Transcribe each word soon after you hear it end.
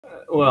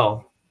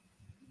Well,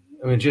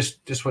 I mean,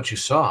 just what you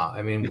saw.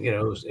 I mean,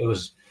 it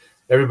was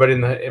everybody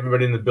in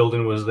the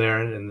building was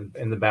there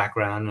in the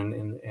background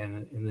and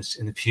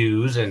in the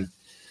pews and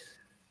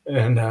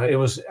I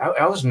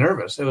was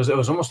nervous. It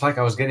was almost like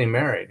I was getting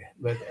married,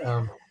 but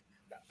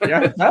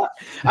Yeah,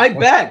 I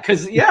bet.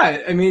 Because,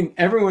 yeah, I mean,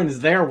 everyone's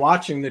there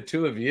watching the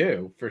two of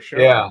you for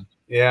sure. yeah,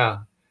 yeah.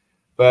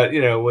 But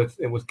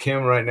with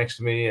Kim right next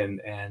to me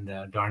and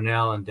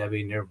Darnell and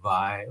Debbie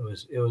nearby, it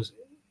was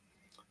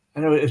I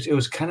know it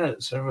was kind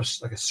of sort of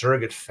like a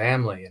surrogate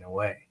family in a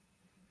way.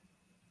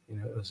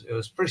 It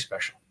was pretty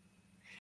special.